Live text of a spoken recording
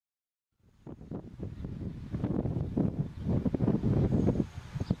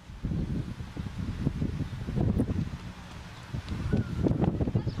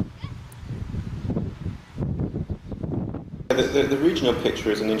The regional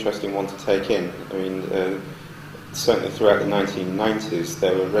picture is an interesting one to take in. I mean, certainly throughout the 1990s,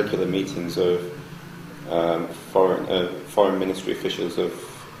 there were regular meetings of foreign ministry officials of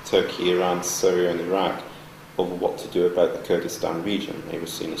Turkey, Iran, Syria and Iraq over what to do about the Kurdistan region. It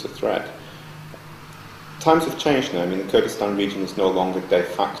was seen as a threat. Times have changed now. I mean, the Kurdistan region is no longer de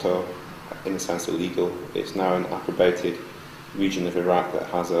facto, in a sense, illegal. It's now an approbated region of Iraq that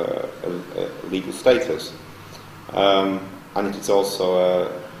has a legal status. And it is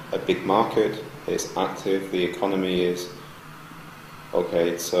also a big market. It's active. The economy is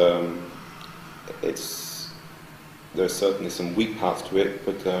okay. There's certainly some weak parts to it,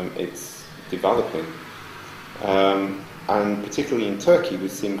 but it's developing. And particularly in Turkey,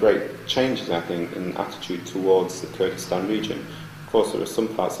 we've seen great changes, I think, in attitude towards the Kurdistan region. Of course, there are some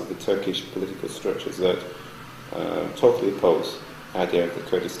parts of the Turkish political structures that totally oppose the idea of the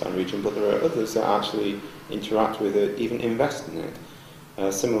Kurdistan region, but there are others that actually interact with it, even invest in it.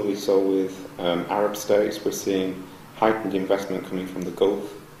 Similarly so with Arab states, we're seeing heightened investment coming from the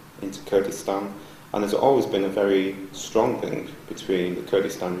Gulf into Kurdistan, and there's always been a very strong link between the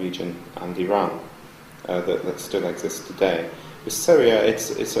Kurdistan region and Iran that still exists today. With Syria,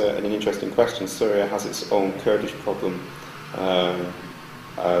 it's an interesting question. Syria has its own Kurdish problem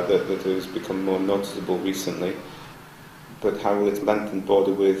that has become more noticeable recently, but how will its lengthened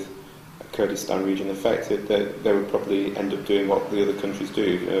border with Kurdistan region affect it? They would probably end up doing what the other countries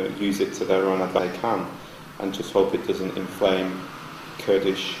do, use it to their own advantage, and just hope it doesn't inflame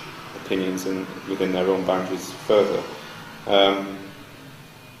Kurdish opinions within their own boundaries further.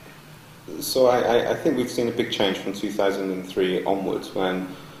 So I think we've seen a big change from 2003 onwards, when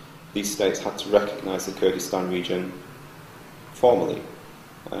these states had to recognise the Kurdistan region formally.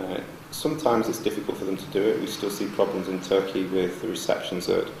 Sometimes it's difficult for them to do it. We still see problems in Turkey with the receptions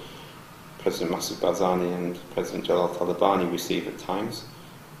that President Masoud Barzani and President Jalal Talabani receive at times.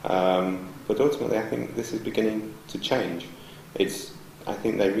 But ultimately, I think this is beginning to change. I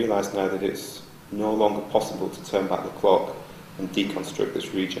think they realise now that it's no longer possible to turn back the clock and deconstruct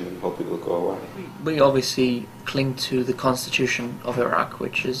this region and hope it will go away. We obviously cling to the constitution of Iraq,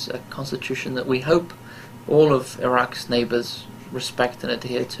 which is a constitution that we hope all of Iraq's neighbours respect and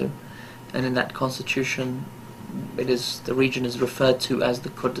adhere to. And in that constitution, the region is referred to as the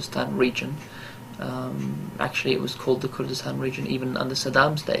Kurdistan region. Actually, it was called the Kurdistan region even under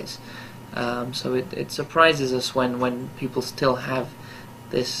Saddam's days. So it surprises us when people still have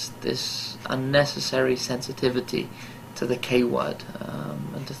this unnecessary sensitivity to the K word,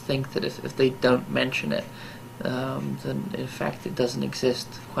 and to think that if they don't mention it, then in fact it doesn't exist.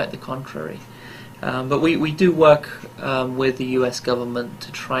 Quite the contrary. But we do work with the US government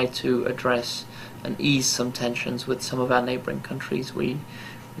to try to address and ease some tensions with some of our neighbouring countries. We're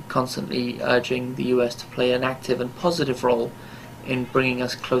constantly urging the US to play an active and positive role in bringing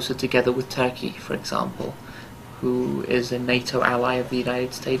us closer together with Turkey, for example, who is a NATO ally of the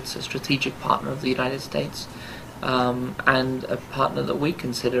United States, a strategic partner of the United States, and a partner that we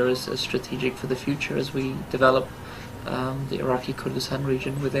consider as strategic for the future as we develop the Iraqi Kurdistan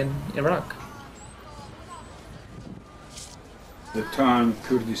region within Iraq. The term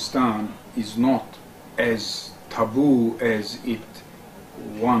Kurdistan is not as taboo as it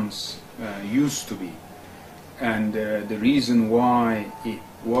once used to be, and the reason why it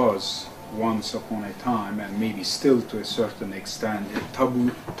was once upon a time, and maybe still to a certain extent, a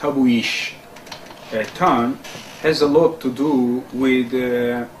taboo-ish term, has a lot to do with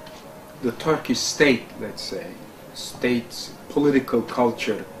the Turkish state, let's say, state's political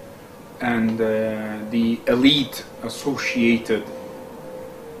culture, and the elite associated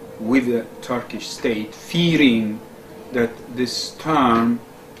with the Turkish state, fearing that this term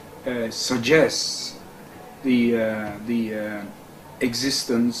suggests the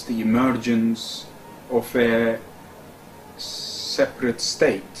existence, the emergence of a separate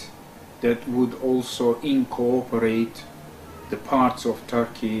state that would also incorporate the parts of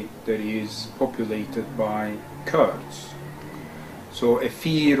Turkey that is populated by Kurds. So a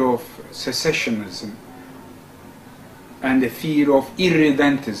fear of secessionism and a fear of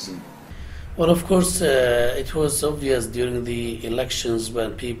irredentism. Well, of course, it was obvious during the elections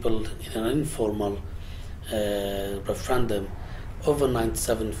when people, in an informal referendum, over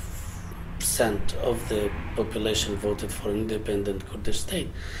 97% of the population voted for an independent Kurdish state.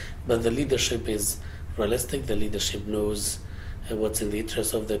 But the leadership is realistic. The leadership knows what's in the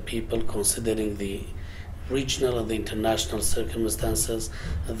interest of the people, considering the regional and the international circumstances.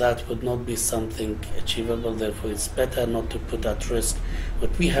 That would not be something achievable. Therefore, it's better not to put at risk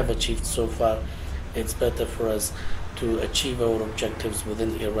what we have achieved so far. It's better for us to achieve our objectives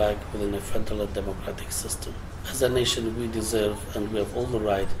within Iraq, within a federal and democratic system. As a nation, we deserve and we have all the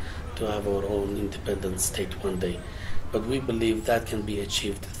right to have our own independent state one day. But we believe that can be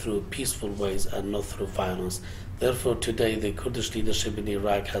achieved through peaceful ways and not through violence. Therefore, today, the Kurdish leadership in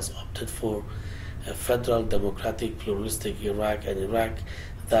Iraq has opted for a federal, democratic, pluralistic Iraq, an Iraq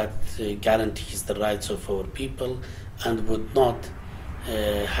that guarantees the rights of our people and would not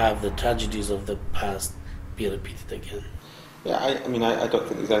have the tragedies of the past be repeated again. Yeah, I mean, I don't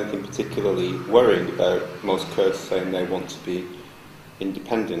think there's anything particularly worrying about most Kurds saying they want to be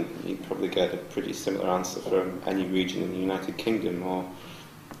independent. You'd probably get a pretty similar answer from any region in the United Kingdom, or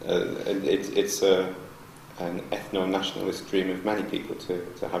it's an ethno-nationalist dream of many people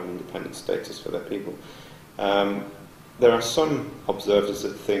to have an independent status for their people. There are some observers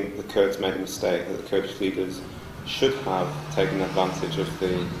that think the Kurds made a mistake, that the Kurdish leaders should have taken advantage of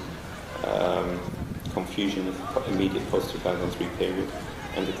the confusion of the immediate post-2003 period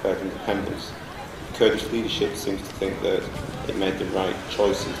and declared independence. The Kurdish leadership seems to think that it made the right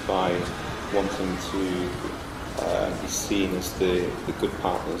choices by wanting to be seen as the good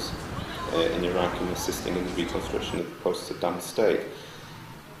partners in Iraq in assisting in the reconstruction of the post-Saddam state.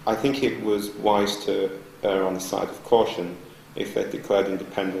 I think it was wise to err on the side of caution. If they declared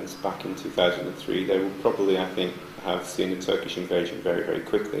independence back in 2003, they would probably, I think, have seen a Turkish invasion very, very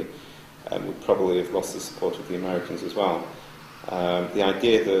quickly, and would probably have lost the support of the Americans as well. The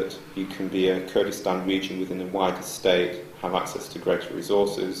idea that you can be a Kurdistan region within a wider state, have access to greater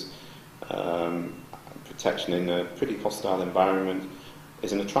resources, protection in a pretty hostile environment,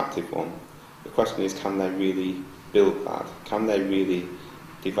 is an attractive one. The question is, can they really build that? Can they really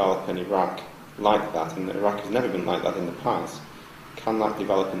develop an Iraq like that? And Iraq has never been like that in the past. Can that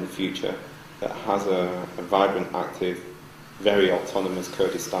develop in the future that has a vibrant, active, very autonomous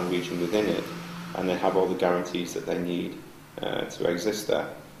Kurdistan region within it, and they have all the guarantees that they need to exist there?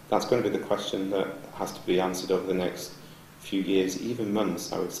 That's going to be the question that has to be answered over the next few years, even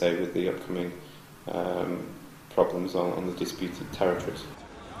months, I would say, with the upcoming problems on the disputed territories.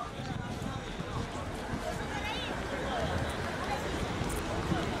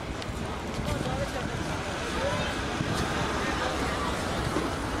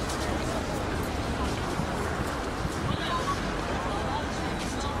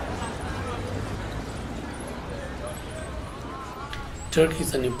 Turkey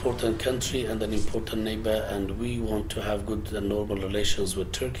is an important country and an important neighbor, and we want to have good and normal relations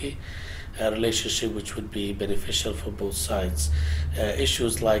with Turkey, a relationship which would be beneficial for both sides.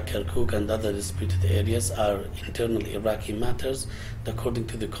 Issues like Kirkuk and other disputed areas are internal Iraqi matters. According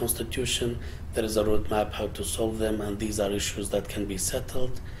to the constitution, there is a roadmap how to solve them, and these are issues that can be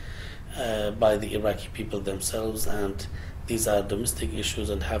settled by the Iraqi people themselves, and these are domestic issues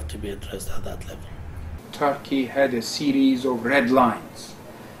and have to be addressed at that level. Turkey had a series of red lines,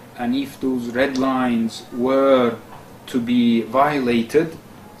 and if those red lines were to be violated,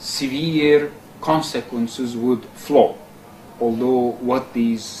 severe consequences would flow. Although what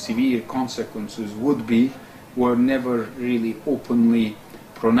these severe consequences would be were never really openly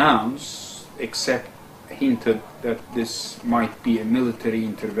pronounced, except hinted that this might be a military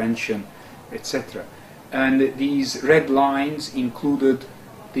intervention, etc. And these red lines included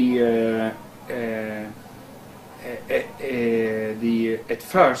at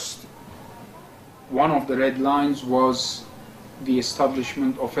first, one of the red lines was the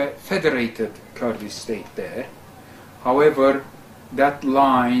establishment of a federated Kurdish state there. However, that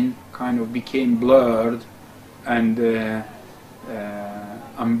line kind of became blurred and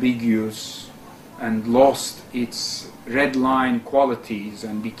ambiguous and lost its red line qualities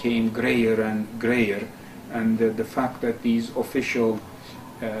and became grayer and grayer. And the fact that these official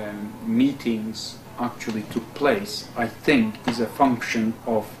meetings actually took place, I think, is a function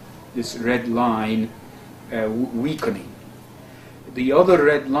of this red line weakening. The other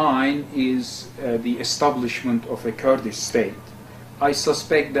red line is the establishment of a Kurdish state. I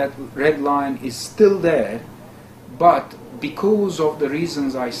suspect that red line is still there, but because of the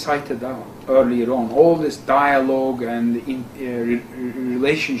reasons I cited out earlier on, all this dialogue and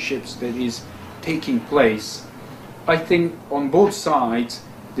relationships that is taking place, I think on both sides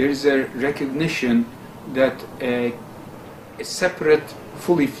there is a recognition that a separate,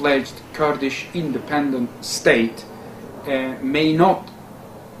 fully fledged Kurdish independent state may not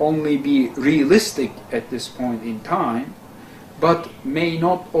only be realistic at this point in time, but may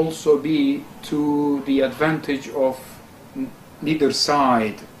not also be to the advantage of neither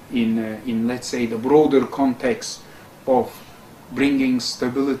side in let's say, the broader context of bringing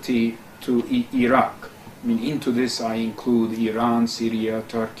stability to Iraq. I mean, into this I include Iran, Syria,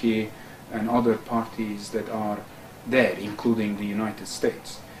 Turkey, and other parties that are there, including the United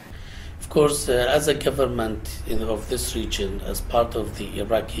States. Of course, as a government of this region, as part of the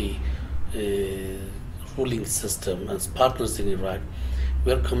Iraqi ruling system, as partners in Iraq,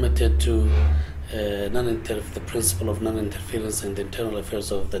 we are committed to the principle of non-interference in the internal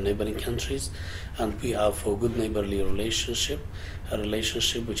affairs of the neighboring countries, and we are for good neighborly relationship, a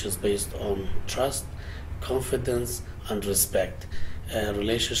relationship which is based on trust, confidence, and respect, a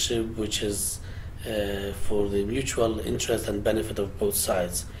relationship which is for the mutual interest and benefit of both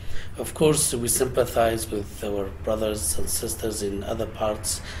sides. Of course, we sympathize with our brothers and sisters in other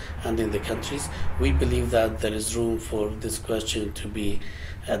parts and in the countries. We believe that there is room for this question to be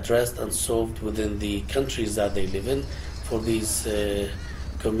addressed and solved within the countries that they live in, for these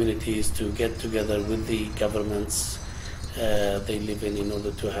communities to get together with the governments they live in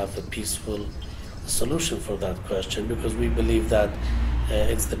order to have a peaceful solution for that question, because we believe that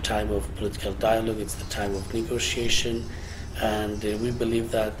it's the time of political dialogue, it's the time of negotiation, and we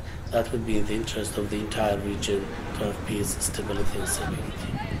believe that that would be in the interest of the entire region to have peace, stability, and security.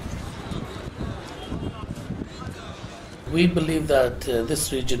 We believe that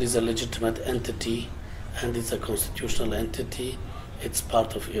this region is a legitimate entity and it's a constitutional entity. It's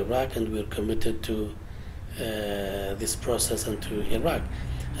part of Iraq, and we're committed to this process and to Iraq.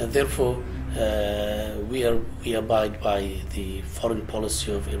 Therefore, we abide by the foreign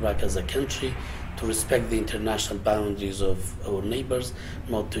policy of Iraq as a country, to respect the international boundaries of our neighbors,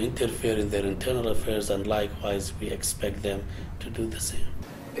 not to interfere in their internal affairs, and likewise we expect them to do the same.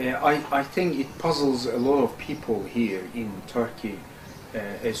 I think it puzzles a lot of people here in Turkey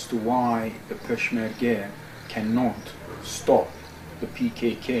as to why the Peshmerga cannot stop the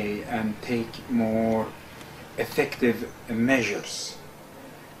PKK and take more effective measures.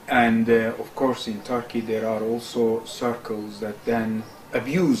 And of course in Turkey there are also circles that then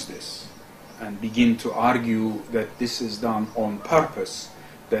abuse this and begin to argue that this is done on purpose,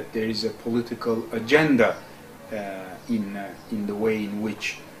 that there is a political agenda in the way in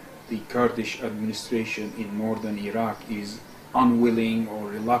which the Kurdish administration in northern Iraq is unwilling or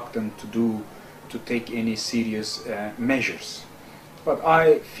reluctant to take any serious measures. But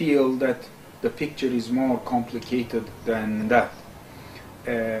I feel that the picture is more complicated than that.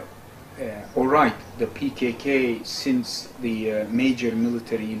 All right, the PKK, since the major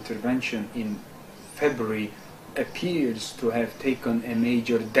military intervention in February, appears to have taken a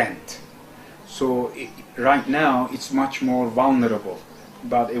major dent. So right now it's much more vulnerable.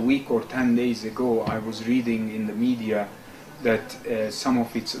 About a week or 10 days ago, I was reading in the media that some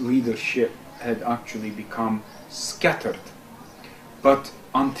of its leadership had actually become scattered. But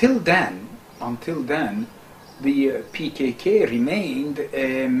until then, the PKK remained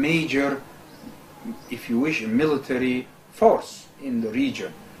a major, if you wish, a military force in the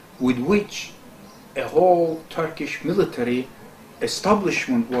region, with which a whole Turkish military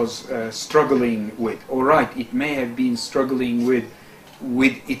establishment was struggling with. All right, it may have been struggling with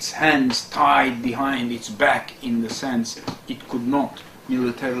its hands tied behind its back, in the sense it could not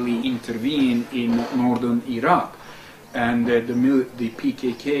militarily intervene in northern Iraq. And the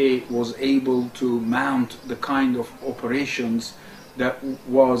PKK was able to mount the kind of operations that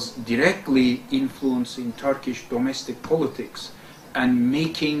was directly influencing Turkish domestic politics and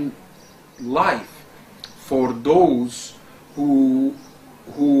making life for those who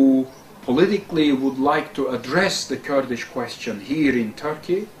politically would like to address the Kurdish question here in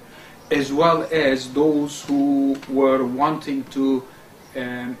Turkey, as well as those who were wanting to,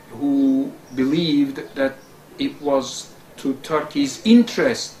 who believed that it was to Turkey's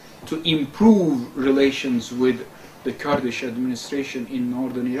interest to improve relations with the Kurdish administration in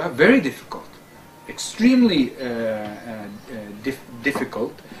northern Iraq. Very difficult, extremely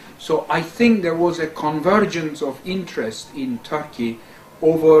difficult. So I think there was a convergence of interest in Turkey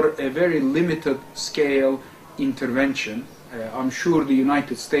over a very limited scale intervention. I'm sure the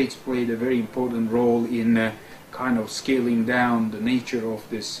United States played a very important role in kind of scaling down the nature of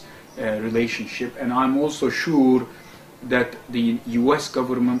this relationship, and I'm also sure that the US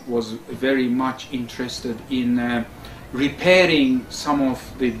government was very much interested in repairing some of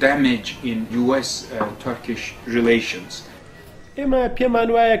the damage in US-Turkish relations. ئێمە پێمان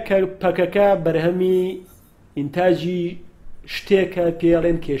وایە کە PKK بەرهەمی ئینتاجی شتێکە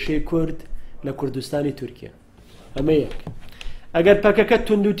پێڵێن کێشەی کورد لە کوردستانی تورکیا. ئەمە یەک. ئەگەر PKK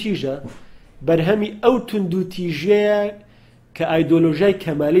توندوتیژە، بەرهەمی ئەو توندوتیژەیە کە ئایدۆلۆژیای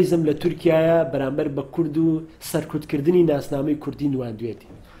کەمالیزم لە تورکیایە بەرامبەر بە کورد و سەرکوتکردنی ناسنامەی کوردی نواندوێتی.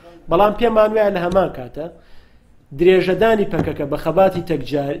 بەڵام پێمان وایە لە هەمان کاتە درێژەدانی PKK بە خەباتی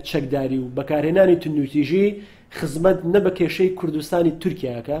چەکداری و بەکارهێنانی توندوتیژی خزمەت نە بە کێشەی کوردستانی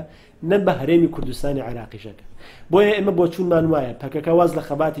تورکیاکە نە بە هەرێمی کوردستانی عێراقیشەکە. بۆیە ئێمە بۆ چوونمان وایە پەکەکە واز لە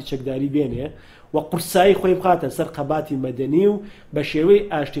خەباتی چەکداری بێنێ و قورسایی خۆی بخاتە سەر خەباتی مەدەنی و بە شێوەی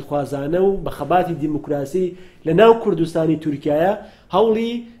ئاشتی خوازانە و بە خەباتی دیموکراسی لە ناو کوردستانی تورکایە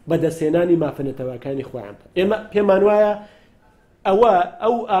هەوڵی بەدەستێنانی مافەنەتەوەکانی خۆیان. ئێمە پێمان وایە ئەو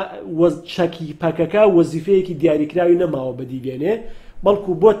چەکی پەکەکە وەزیفەیەکی دیاریکراوی نەماوە بەدیبێنێ،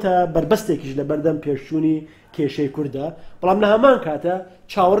 بەڵکو بۆتە بربەستێکیش لە بەردەم پێشچوونی کێشەی کووردە. بەڵام لە هەمان کاتە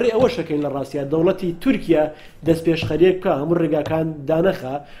چاوەڕێ ئەوە شەکەین لە ڕاستیە دەوڵەتی تورکیا دەست پێشخەرێک بکە هەموو ڕێگاکان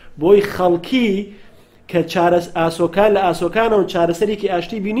دانەخە بۆی خەڵکی کە ئاسۆکان لە ئاسۆکانەوە چارەسەرێکی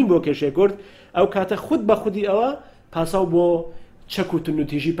ئاشتی بینیم بۆ کێشەی کورد، ئەو کاتە خود بە خودی ئەوە پاساو بۆ چەک و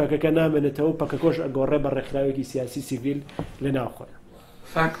تونوتیژی پەکەکە نامێنێتەوە، پەکەکۆش ئەگۆڕێ بە ڕێکخراوێکی سیاسی سیڤیل لە ناوخۆیە.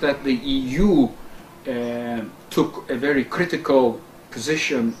 fact that the EU took a very critical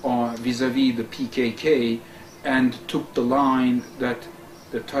position vis-à-vis the PKK and took the line that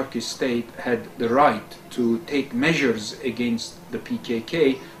the Turkish state had the right to take measures against the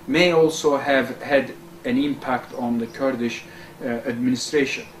PKK may also have had an impact on the Kurdish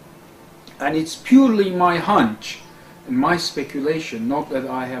administration. And it's purely my hunch and my speculation, not that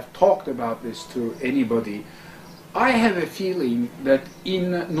I have talked about this to anybody. I have a feeling that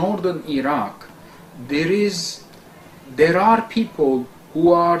in northern Iraq there are people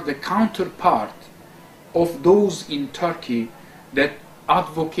who are the counterpart of those in Turkey that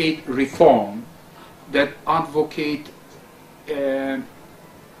advocate reform, that advocate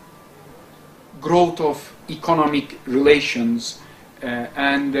growth of economic relations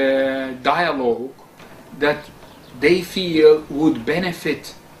and dialogue that they feel would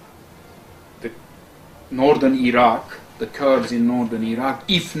benefit the northern Iraq, the Kurds in northern Iraq,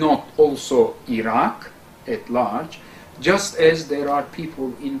 if not also Iraq at large, just as there are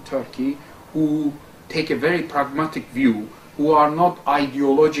people in Turkey who take a very pragmatic view, who are not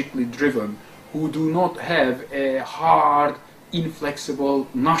ideologically driven, who do not have a hard, inflexible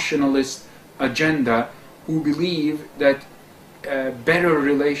nationalist agenda, who believe that better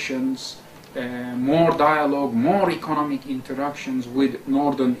relations, more dialogue, more economic interactions with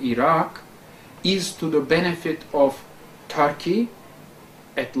northern Iraq is to the benefit of Turkey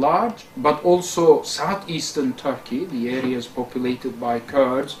at large, but also southeastern Turkey, the areas populated by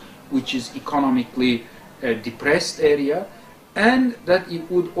Kurds, which is economically a depressed area, and that it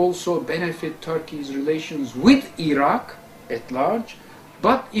would also benefit Turkey's relations with Iraq at large,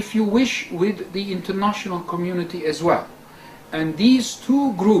 but if you wish, with the international community as well. And these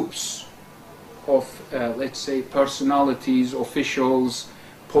two groups of, let's say, personalities, officials,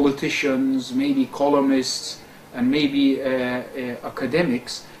 politicians, maybe columnists, and maybe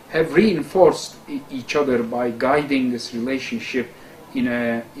academics have reinforced each other by guiding this relationship in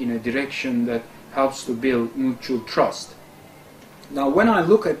a direction that helps to build mutual trust. Now, when I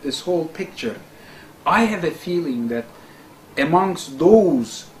look at this whole picture, I have a feeling that amongst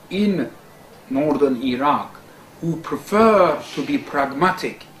those in northern Iraq who prefer to be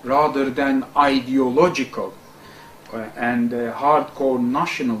pragmatic rather than ideological and hardcore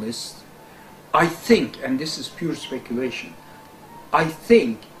nationalists, I think, and this is pure speculation, I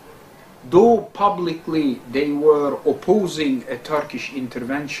think though publicly they were opposing a Turkish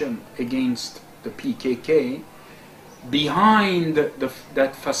intervention against the PKK, behind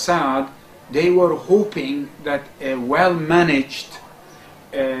that facade they were hoping that a well-managed,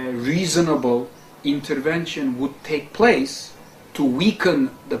 reasonable intervention would take place to weaken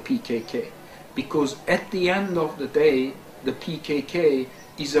the PKK. Because at the end of the day, the PKK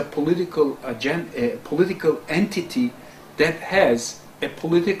is a political entity that has a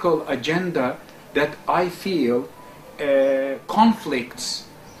political agenda that I feel conflicts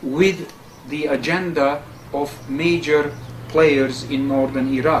with the agenda of major players in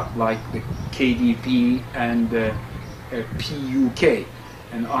northern Iraq, like the KDP and PUK.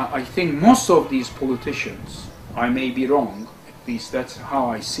 And I think most of these politicians, I may be wrong, at least that's how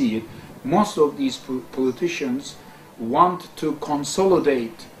I see it, most of these politicians want to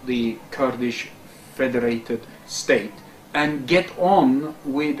consolidate the Kurdish federated state and get on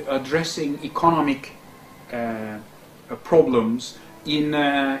with addressing economic problems, in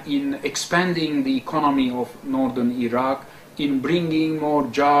expanding the economy of northern Iraq, in bringing more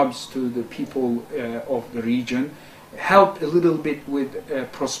jobs to the people of the region, help a little bit with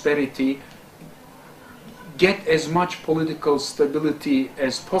prosperity, get as much political stability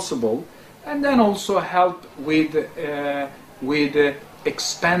as possible, and then also help with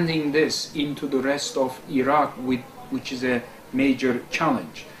expanding this into the rest of Iraq, which is a major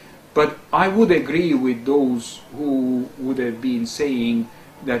challenge. But I would agree with those who would have been saying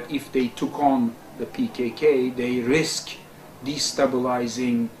that if they took on the PKK, they risk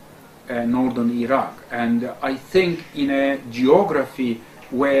destabilizing northern Iraq. And I think in a geography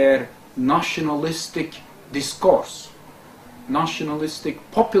where nationalistic discourse, nationalistic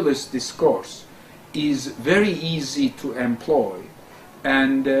populist discourse is very easy to employ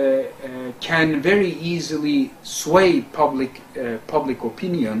and can very easily sway public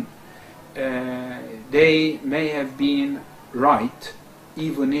opinion, they may have been right,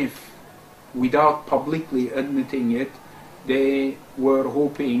 even if without publicly admitting it, they were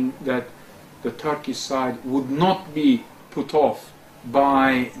hoping that the Turkish side would not be put off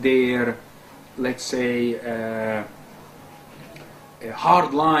by their, let's say, a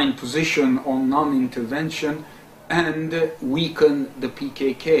hardline position on non-intervention and weaken the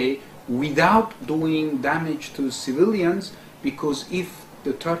PKK without doing damage to civilians, because if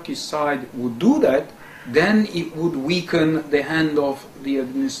the Turkish side would do that, then it would weaken the hand of the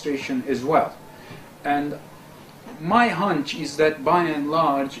administration as well. And my hunch is that by and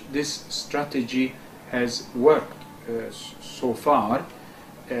large this strategy has worked so far,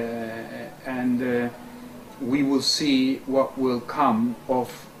 and we will see what will come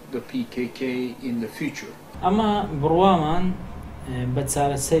of the PKK in the future. ئەمە بڕوامان بە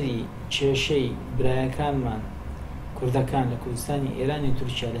چارەسەری کێشەی برایەکانمان کوردەکان لە کوردستانی ئێرانی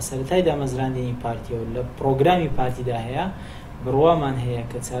تورکیا لە سەرەتای دامەزراندنی پارتیەوە لە پرۆگرامی پارتیدا هەیە، بڕوامان هەیە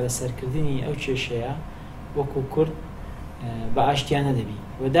کە چارەسەرکردنی ئەو کێشەیە وەکو کورد بە ئاشتیانە دەبی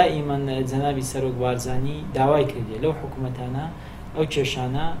و دائیمەن جەنابی سەرۆک بارزانی داوای کردێ لەو حکوومەتانە ئەو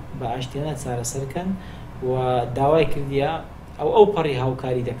کێشانە بە ئاشتیانە چارەسەرکەن و داوای کردیە ئەو پەڕی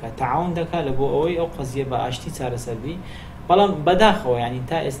هاوکاری دەکات، تەعاون دەکات لە بۆ ئەوەی ئەو قەزیە بە ئاشتی چارەسەربی، بەڵام بەداخەوە یعنی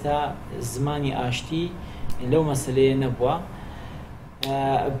تا ئێستا زمانی ئاشتی لەو مەسەلەیە نەبووە.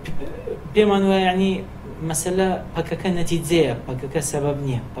 پێمان وایە یعنی مەسەلە پەکەکە نەتیجەیە، پەکەکە سەبەب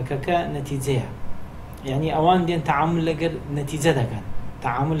نییە، پەکەکە نەتیجەیە، یعنی ئەوان دێن تەعامل لەگەڵ نەتیجە دەکەن،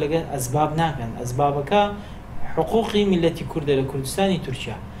 تەعامل لەگەڵ ئەسباب ناکەن، ئەسبابەکە حقوقی میلەتی کوردە لە کوردستانی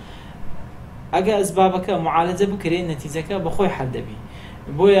تورکیا. ئەگە ئەسبابەکە معالەجە بکرێن نەتیجەکە بەخۆی حەل دەبی.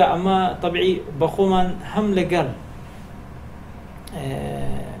 بۆیە ئەمە طبعی بەخۆمان هەم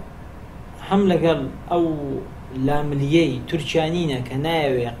لەگەڵ ئەو لاملیەی تورکیانینە کە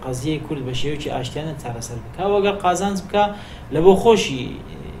نایەوێ قەزیەی کورد بە شێوەیەکی ئاشتیانە چارەسەر بکە، وەگەر قازانج بکە لە بۆ خۆشی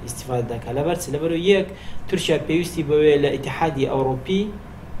ئیستیفادە دەکات، لەبەرچ لەبەرەوە یەک تورکیا پێویستی بەوێ لە ئیتحادی ئەوڕۆپی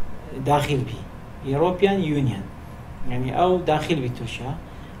داخل بی، یوروپیان یونیۆن، یعنی ئەو داخل بی تورکیا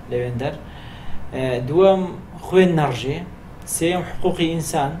لەوێندەر. دووەم خوێن نەڕژێ، سێم حقوقی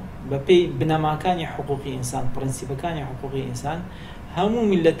ئینسان بەپێی بنەماکانی حقوقی ئینسان، پرەنسیپەکانی حقوقی ئینسان، هەموو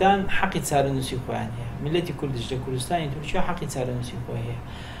میلەتان حەقی چارەنووسی خۆیان هەیە. میلەتی کوردش لە کوردستانی تورکیا حەقی چارەنووسی خۆی هەیە،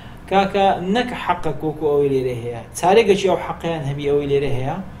 کاکە نەک حەقە وەکو ئەوەی لێرە هەیە، چارێکێکی ئەو حەقیان هەبی ئەوەی لێرە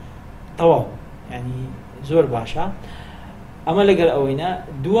هەیە تەواو، یعنی زۆر باشە. ئەمە لەگەر ئەوەینە.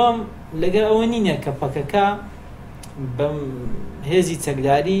 دووەم لەگەر ئەوە نینە کە پەکەکە بەم هێزی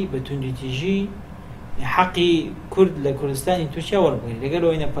چەکداری بە توندوتیژی حەقی کورد لە کوردستانی تورکیا وەربگری، لەگەر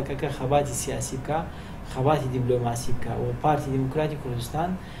ئەوەینە پەکەکە خەباتی سیاسی بکە، خەباتی دیبلۆماسی بکە و پارتی دیموکراتی کوردستان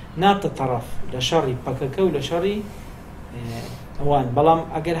ناتە تەڕەف لە شەڕی پەکەکە و لە شەڕی ئەوان، بەڵام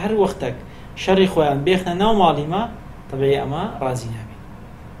ئەگەر هەر وەختێک شەڕی خۆیان بێخنە ناو ماڵیمە طبعی ئەمە ڕازی نابێت.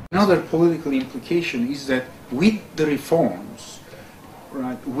 Another political implication is that with the reforms,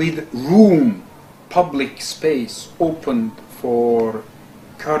 right, with room, public space opened for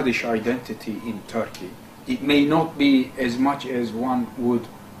Kurdish identity in Turkey, it may not be as much as one would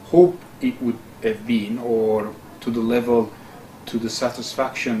hope it would have been, or to the level, to the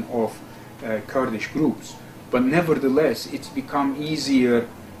satisfaction of Kurdish groups, but nevertheless it's become easier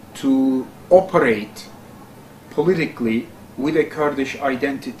to operate politically with a Kurdish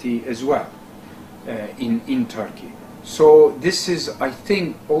identity as well in Turkey. So this is, I think,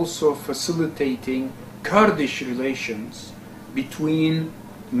 also facilitating Kurdish relations between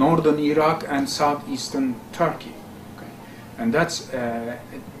northern Iraq and southeastern Turkey. Okay. And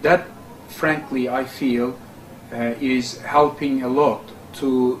that frankly I feel is helping a lot to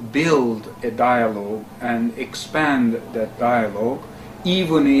build a dialogue and expand that dialogue,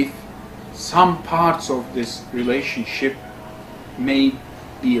 even if some parts of this relationship may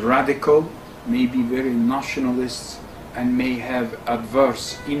be radical, may be very nationalist, and may have adverse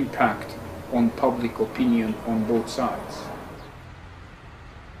impact on public opinion on both sides.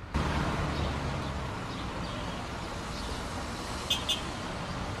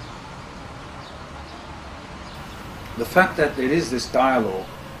 The fact that there is this dialogue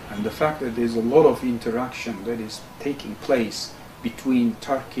and the fact that there's a lot of interaction that is taking place between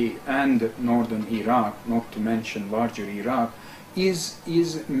Turkey and northern Iraq, not to mention larger Iraq,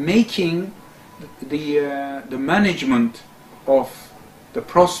 is making the management of the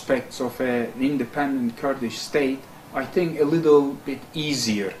prospects of an independent Kurdish state, I think, a little bit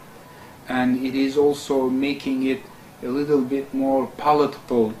easier, and it is also making it a little bit more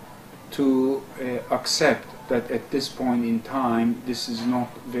palatable to accept that at this point in time this is not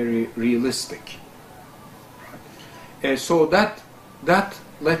very realistic. So that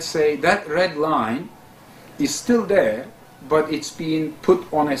let's say that red line is still there, but it's being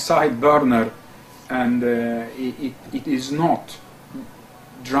put on a side burner, and it is not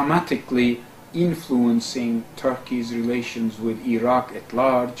dramatically influencing Turkey's relations with Iraq at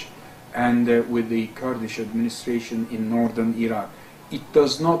large and with the Kurdish administration in northern Iraq. It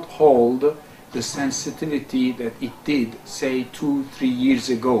does not hold the sensitivity that it did, say, 2-3 years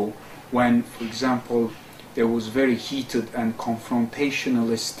ago, when, for example, there was very heated and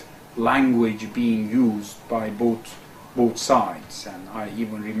confrontationalist language being used by both sides. And I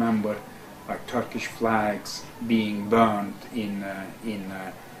even remember like Turkish flags being burned in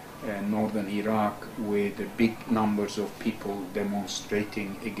northern Iraq, with big numbers of people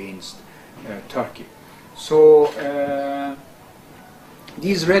demonstrating against Turkey. So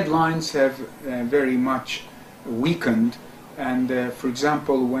these red lines have very much weakened, and for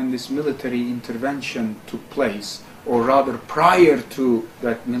example, when this military intervention took place, or rather prior to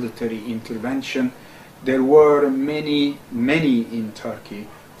that military intervention, there were many in Turkey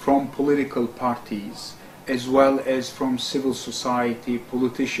from political parties, as well as from civil society,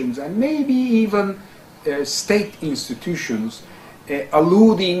 politicians, and maybe even state institutions,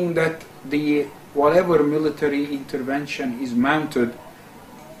 alluding that whatever military intervention is mounted,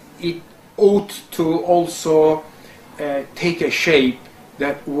 it ought to also take a shape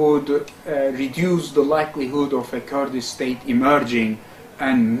that would reduce the likelihood of a Kurdish state emerging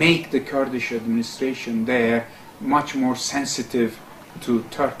and make the Kurdish administration there much more sensitive to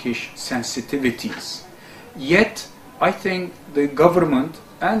Turkish sensitivities. Yet, I think the government,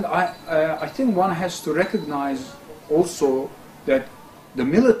 and I think one has to recognize also that the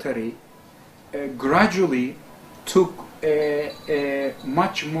military gradually took a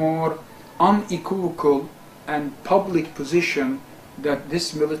much more unequivocal and public position that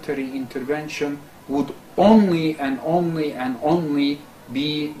this military intervention would only and only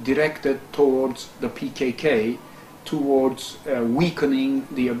be directed towards the PKK, towards weakening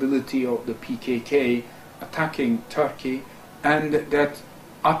the ability of the PKK attacking Turkey, and that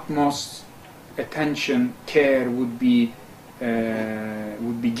utmost attention, care would be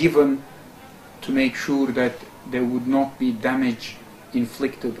given to make sure that there would not be damage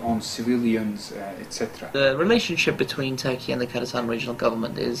inflicted on civilians, etc. The relationship between Turkey and the Kurdistan Regional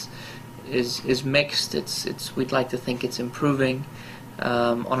Government is mixed. We'd like to think it's improving.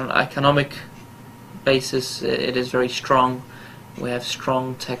 On an economic basis, it is very strong. We have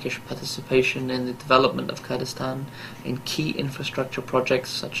strong Turkish participation in the development of Kurdistan in key infrastructure projects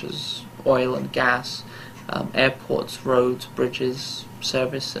such as oil and gas, airports, roads, bridges,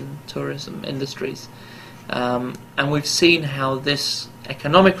 service and tourism industries. And we've seen how this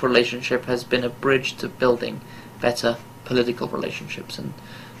economic relationship has been a bridge to building better political relationships. And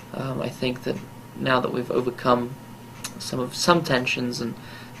I think that now that we've overcome some tensions and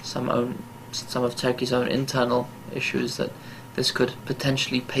some of Turkey's own internal issues, that this could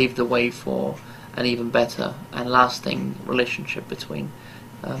potentially pave the way for an even better and lasting relationship between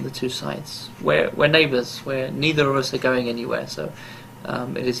the two sides. We're neighbours. Neither of us are going anywhere, so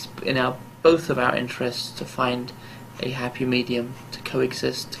it is in both of our interests to find a happy medium, to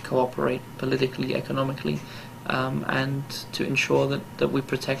coexist, to cooperate politically, economically, and to ensure that we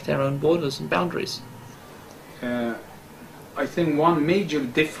protect our own borders and boundaries. I think one major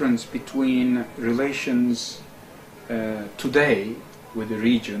difference between relations today with the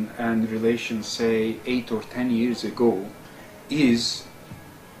region and relations, say, 8 or 10 years ago is,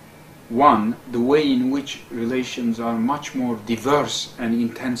 one, the way in which relations are much more diverse and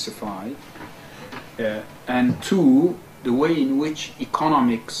intensified, and two, the way in which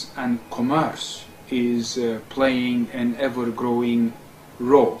economics and commerce is playing an ever-growing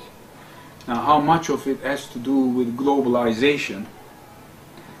role. Now, how much of it has to do with globalization,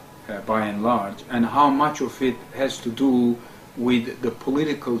 by and large, and how much of it has to do with the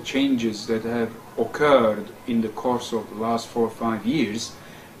political changes that have occurred in the course of the last 4 or 5 years,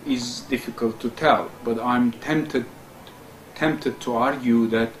 is difficult to tell. But I'm tempted to argue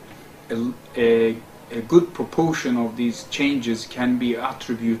that a good proportion of these changes can be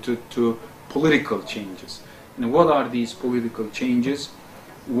attributed to political changes. And what are these political changes?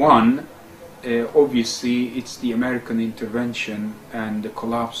 One, obviously, it's the American intervention and the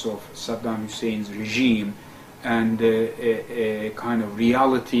collapse of Saddam Hussein's regime and a kind of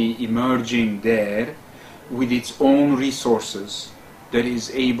reality emerging there with its own resources that is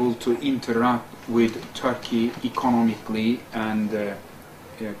able to interact with Turkey economically and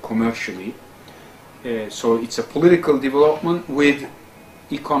commercially. So it's a political development with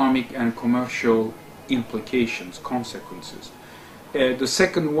economic and commercial implications, consequences. The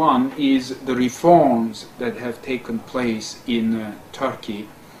second one is the reforms that have taken place in Turkey,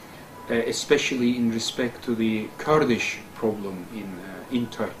 especially in respect to the Kurdish problem in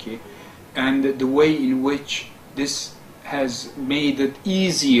Turkey, and the way in which this has made it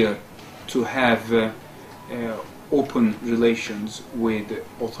easier to have open relations with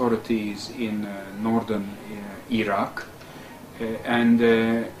authorities in northern Iraq. And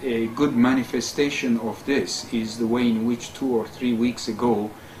a good manifestation of this is the way in which 2 or 3 weeks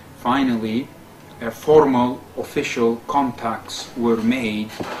ago, finally, formal official contacts were made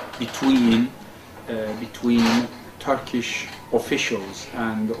between Turkish officials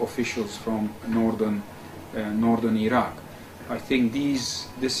and officials from northern Iraq. I think this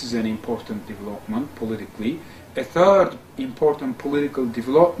is an important development politically. A third important political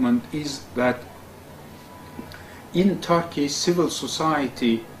development is that in Turkey, civil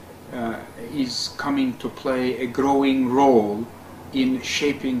society is coming to play a growing role in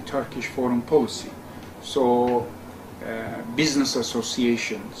shaping Turkish foreign policy. So business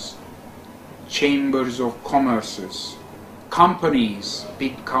associations, chambers of commerces, companies,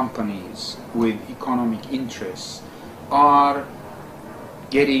 big companies with economic interests are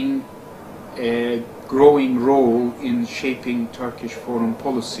getting a growing role in shaping Turkish foreign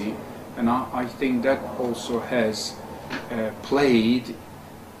policy. And I think that also has played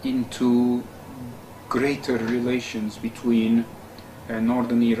into greater relations between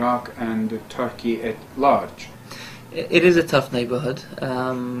northern Iraq and Turkey at large. It is a tough neighborhood,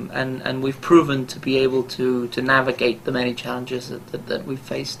 and we've proven to be able to navigate the many challenges that we've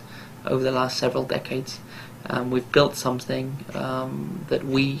faced over the last several decades. We've built something that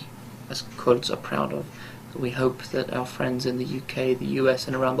we, as Kurds, are proud of. We hope that our friends in the UK, the US,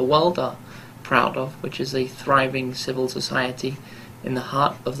 and around the world are proud of, which is a thriving civil society in the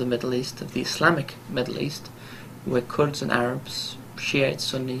heart of the Middle East, of the Islamic Middle East, where Kurds and Arabs, Shiites,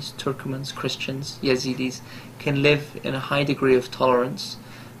 Sunnis, Turkmens, Christians, Yazidis can live in a high degree of tolerance.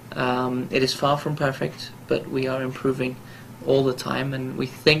 It is far from perfect, but we are improving all the time, and we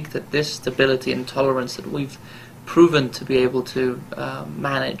think that this stability and tolerance that we've proven to be able to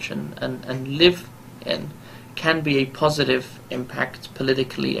manage and live in can be a positive impact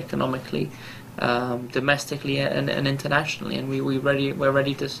politically, economically, domestically, and internationally. And we're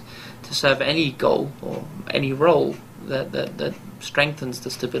ready to serve any goal or any role that strengthens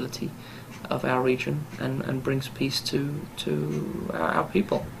the stability of our region and brings peace to our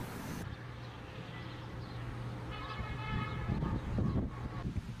people.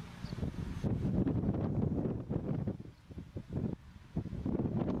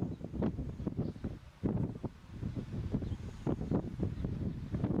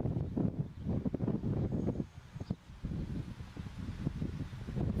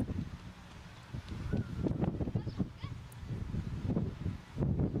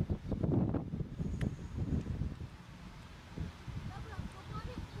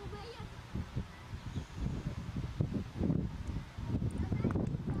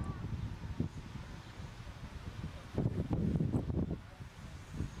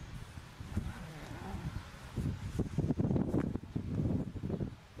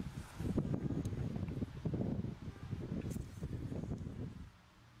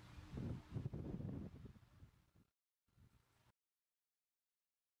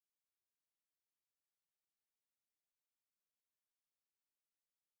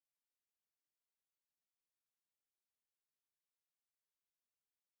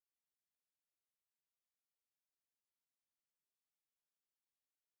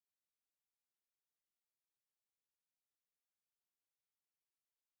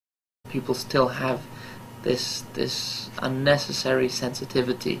 People still have this unnecessary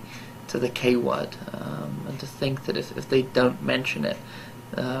sensitivity to the K word, and to think that if they don't mention it,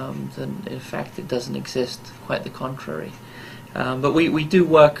 then in fact it doesn't exist. Quite the contrary. But we do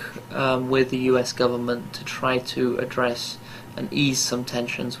work with the US government to try to address and ease some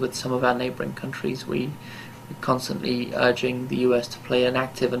tensions with some of our neighboring countries. We're constantly urging the US to play an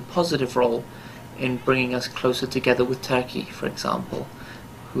active and positive role in bringing us closer together with Turkey, for example,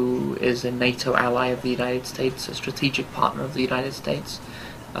 who is a NATO ally of the United States, a strategic partner of the United States,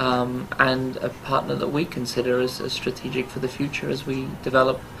 and a partner that we consider as strategic for the future as we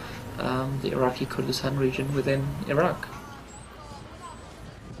develop the Iraqi Kurdistan region within Iraq.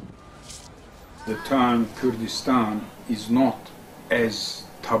 the term Kurdistan is not as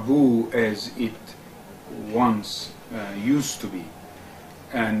taboo as it once used to be.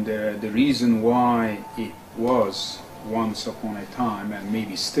 And the reason why it was once upon a time, and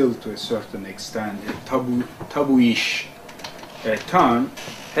maybe still to a certain extent, a taboo-ish term,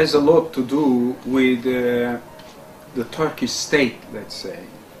 has a lot to do with the Turkish state, let's say,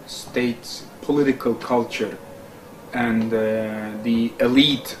 state's political culture, and the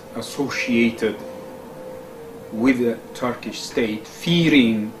elite associated with the Turkish state,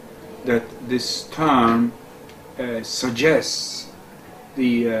 fearing that this term suggests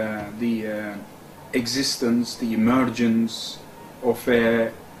the existence, the emergence of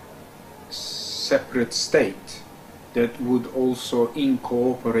a separate state that would also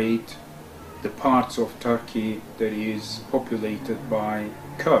incorporate the parts of Turkey that is populated by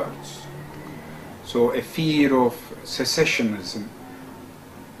Kurds. So a fear of secessionism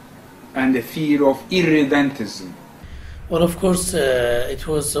and a fear of irredentism. Well, of course, it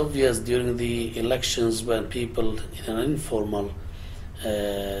was obvious during the elections when people, in an informal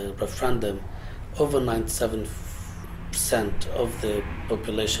referendum, over 97% of the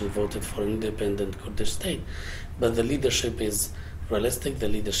population voted for an independent Kurdish state. But the leadership is realistic. The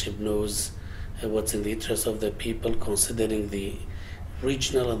leadership knows what's in the interest of the people, considering the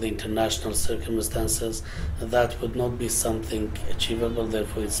regional and the international circumstances. That would not be something achievable.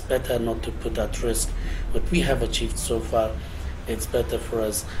 Therefore, it's better not to put at risk what we have achieved so far. It's better for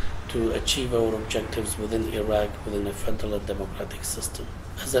us to achieve our objectives within Iraq, within a federal and democratic system.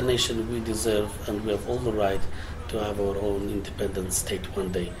 As a nation, we deserve and we have all the right to have our own independent state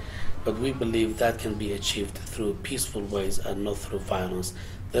one day. But we believe that can be achieved through peaceful ways and not through violence.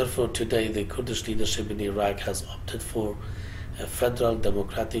 Therefore, today, the Kurdish leadership in Iraq has opted for a federal,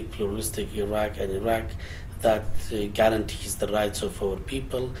 democratic, pluralistic Iraq, and Iraq that guarantees the rights of our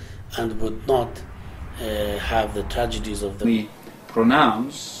people and would not have the tragedies of the... We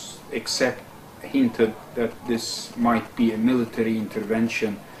pronounce, except hinted that this might be a military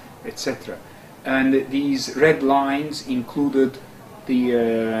intervention, etc. And these red lines included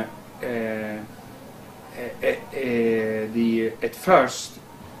at first,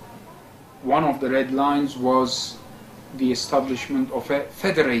 one of the red lines was the establishment of a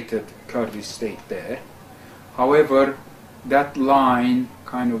federated Kurdish state there. However, that line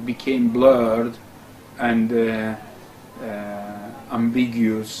kind of became blurred and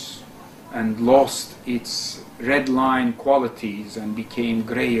ambiguous and lost its red line qualities and became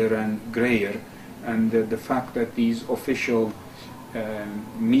grayer and grayer. And the fact that these official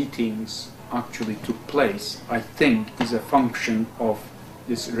meetings actually took place, I think, is a function of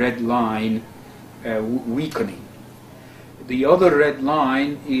this red line weakening. The other red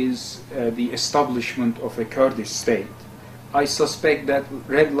line is the establishment of a Kurdish state. I suspect that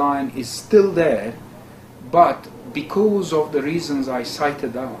red line is still there, but because of the reasons I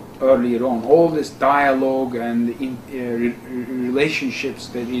cited earlier on, all this dialogue and relationships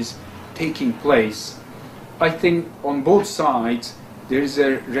that is taking place, I think on both sides there is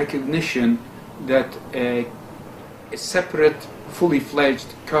a recognition that a separate, fully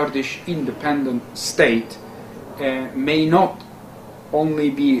fledged Kurdish independent state may not only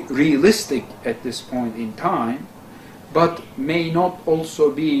be realistic at this point in time, but may not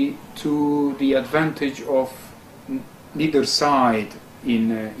also be to the advantage of neither side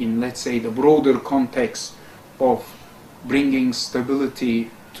in let's say, the broader context of bringing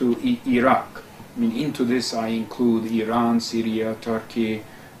stability to Iraq. I mean, into this I include Iran, Syria, Turkey,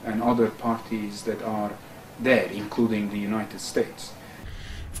 and other parties that are there, including the United States.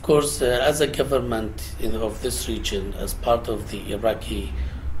 Of course, as a government of this region, as part of the Iraqi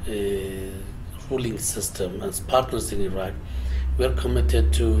ruling system, as partners in Iraq, we are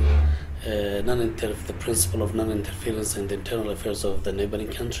committed to the principle of non-interference in the internal affairs of the neighboring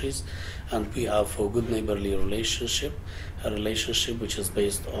countries, and we are for good neighborly relationship, a relationship which is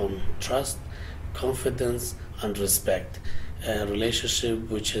based on trust, confidence, and respect, a relationship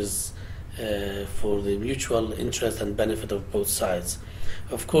which is for the mutual interest and benefit of both sides.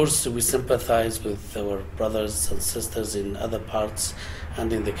 Of course, we sympathize with our brothers and sisters in other parts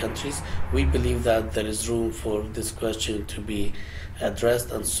and in the countries. We believe that there is room for this question to be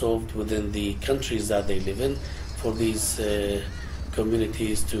addressed and solved within the countries that they live in, for these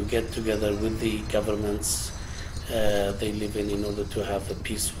communities to get together with the governments they live in order to have a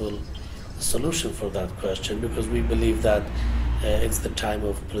peaceful solution for that question, because we believe that it's the time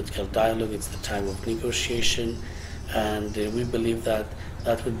of political dialogue, it's the time of negotiation, and we believe that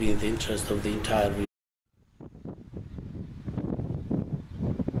that would be in the interest of the entire region.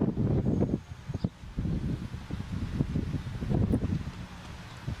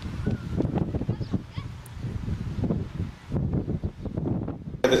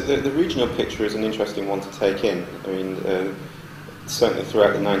 the regional picture is an interesting one to take in. I mean, certainly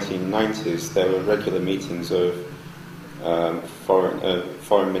throughout the 1990s, there were regular meetings of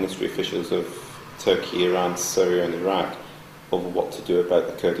foreign ministry officials of Turkey, Iran, Syria and Iraq over what to do about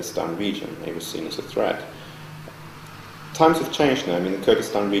the Kurdistan region. It was seen as a threat. Times have changed now. I mean, the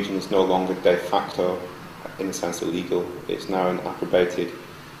Kurdistan region is no longer de facto, in a sense, illegal. It's now an appropriated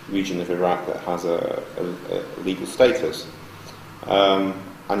region of Iraq that has a legal status. And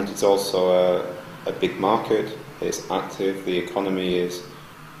it is also a big market. It's active. The economy is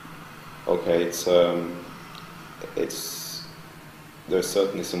okay. There are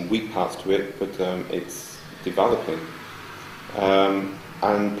certainly some weak parts to it, but it's developing.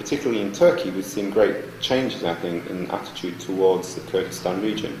 And particularly in Turkey, we've seen great changes, I think, in attitude towards the Kurdistan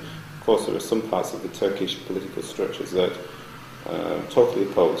region. Of course, there are some parts of the Turkish political structures that totally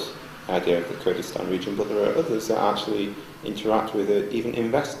oppose the idea of the Kurdistan region, but there are others that actually interact with it, even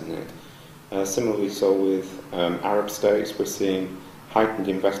invest in it. Similarly so with Arab states, we're seeing heightened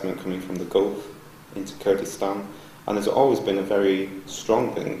investment coming from the Gulf into Kurdistan, and there's always been a very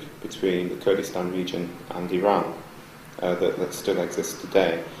strong link between the Kurdistan region and Iran that still exists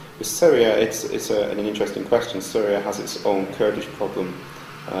today. With Syria, it's an interesting question. Syria has its own Kurdish problem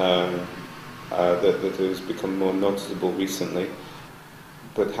that has become more noticeable recently,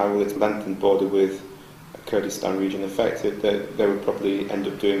 but how will its lengthened border with Kurdistan region affect it? They would probably end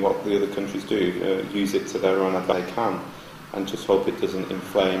up doing what the other countries do, use it to their own advantage they can, and just hope it doesn't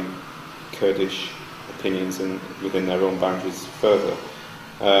inflame Kurdish opinions within their own boundaries further.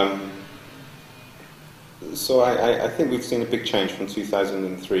 So I think we've seen a big change from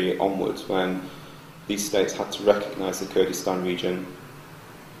 2003 onwards, when these states had to recognise the Kurdistan region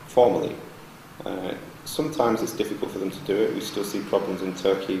formally. Sometimes it's difficult for them to do it. We still see problems in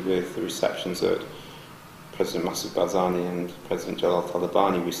Turkey with the receptions that President Masoud Barzani and President Jalal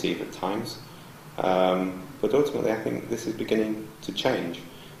Talabani receive at times. But ultimately, I think this is beginning to change.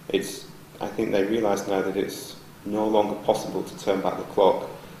 I think they realise now that it's no longer possible to turn back the clock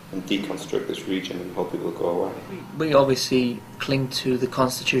and deconstruct this region and hope it will go away. We obviously cling to the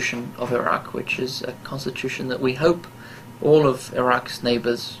constitution of Iraq, which is a constitution that we hope all of Iraq's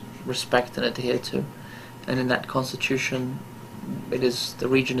neighbours respect and adhere to. And in that constitution, the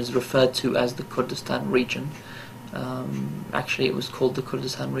region is referred to as the Kurdistan region. Actually, it was called the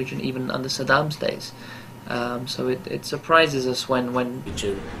Kurdistan region even under Saddam's days. So it surprises us when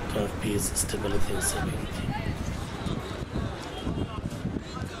region to have peace, stability and security.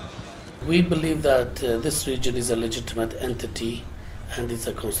 We believe that this region is a legitimate entity and it's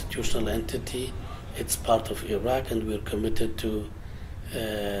a constitutional entity. It's part of Iraq, and we're committed to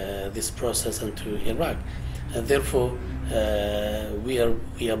this process and to Iraq. And therefore,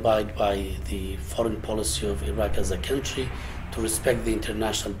 we abide by the foreign policy of Iraq as a country, to respect the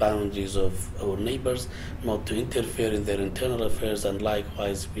international boundaries of our neighbors, not to interfere in their internal affairs, and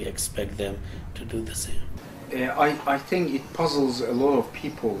likewise we expect them to do the same. I think it puzzles a lot of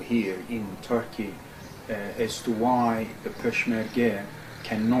people here in Turkey as to why the Peshmerga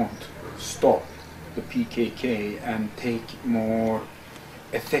cannot stop the PKK and take more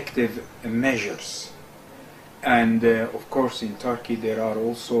effective measures. And of course in Turkey there are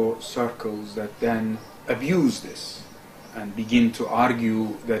also circles that then abuse this and begin to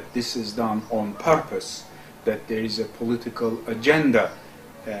argue that this is done on purpose, that there is a political agenda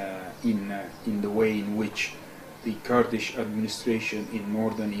in the way in which the Kurdish administration in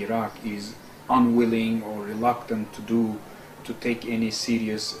northern Iraq is unwilling or reluctant to take any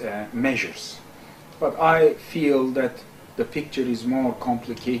serious measures. But I feel that the picture is more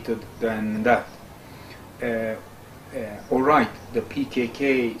complicated than that. All right, the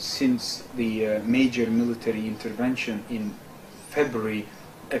PKK, since the major military intervention in February,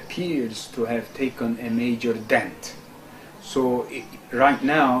 appears to have taken a major dent. So right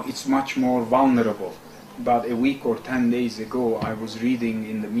now it's much more vulnerable. About a week or 10 days ago, I was reading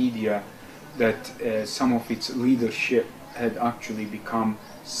in the media that some of its leadership had actually become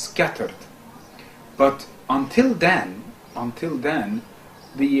scattered. But until then,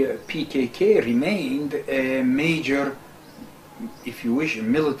 the PKK remained a major, if you wish,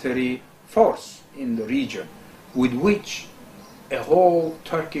 military force in the region, with which a whole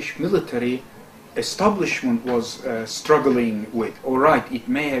Turkish military establishment was struggling with. All right, it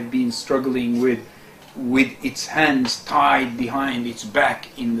may have been struggling with its hands tied behind its back,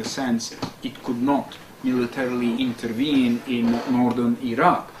 in the sense it could not militarily intervene in northern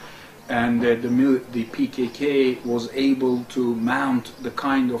Iraq. And the PKK was able to mount the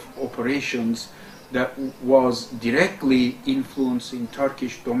kind of operations that was directly influencing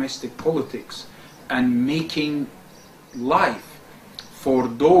Turkish domestic politics and making life for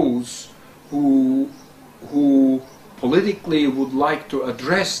those who politically would like to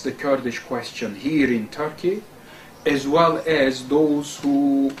address the Kurdish question here in Turkey, as well as those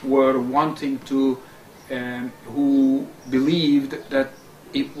who were wanting to, who believed that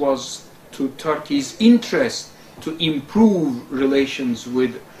it was to Turkey's interest to improve relations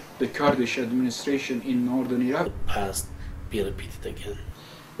with the Kurdish administration in northern Iraq. The past be repeated again.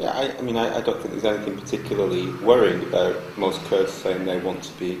 Yeah, I mean, I don't think there's anything particularly worrying about most Kurds saying they want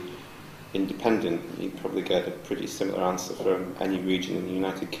to be independent. You probably get a pretty similar answer from any region in the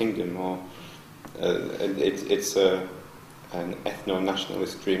United Kingdom, or it's an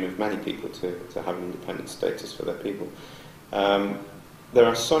ethno-nationalist dream of many people to have an independent status for their people. There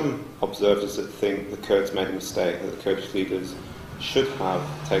are some observers that think the Kurds made a mistake, that the Kurdish leaders should have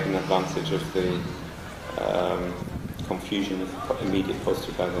taken advantage of the confusion of the immediate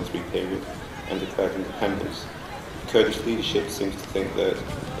post-2003 period and declared independence. The Kurdish leadership seems to think that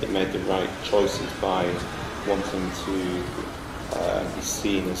it made the right choices by wanting to be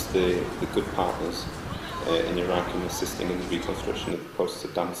seen as the good partners in Iraq and assisting in the reconstruction of the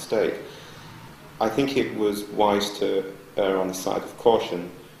post-Saddam state. I think it was wise to err on the side of caution.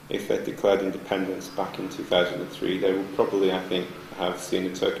 If they declared independence back in 2003, they would probably, I think, have seen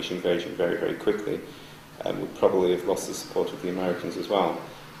a Turkish invasion very, very quickly, and would probably have lost the support of the Americans as well.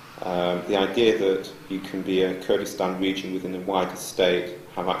 The idea that you can be a Kurdistan region within a wider state,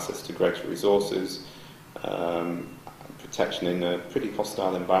 have access to greater resources, protection in a pretty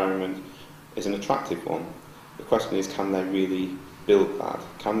hostile environment, is an attractive one. The question is, can they really build that?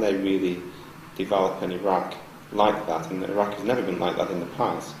 Can they really develop an Iraq like that? And Iraq has never been like that in the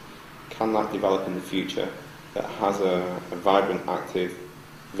past. Can that develop in the future that has a vibrant, active,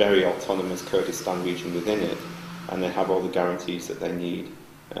 very autonomous Kurdistan region within it, and they have all the guarantees that they need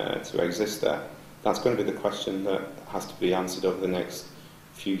to exist there? That's going to be the question that has to be answered over the next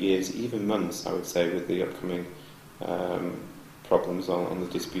few years, even months, I would say, with the upcoming problems on the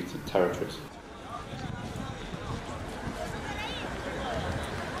disputed territories.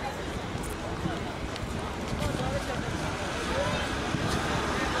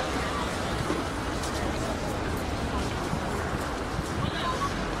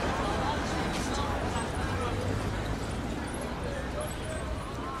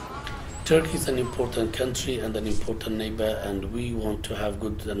 Turkey is an important country and an important neighbor, and we want to have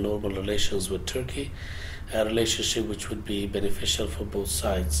good and normal relations with Turkey, a relationship which would be beneficial for both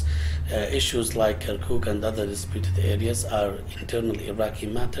sides. Issues like Kirkuk and other disputed areas are internal Iraqi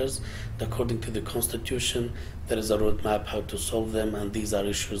matters. According to the constitution, there is a roadmap how to solve them, and these are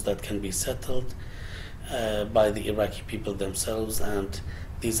issues that can be settled by the Iraqi people themselves, and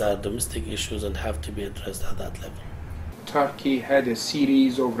these are domestic issues and have to be addressed at that level. Turkey had a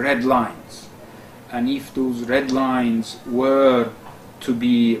series of red lines, and if those red lines were to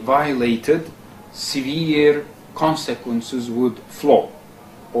be violated, severe consequences would flow.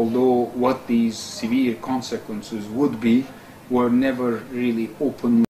 Although what these severe consequences would be were never really openly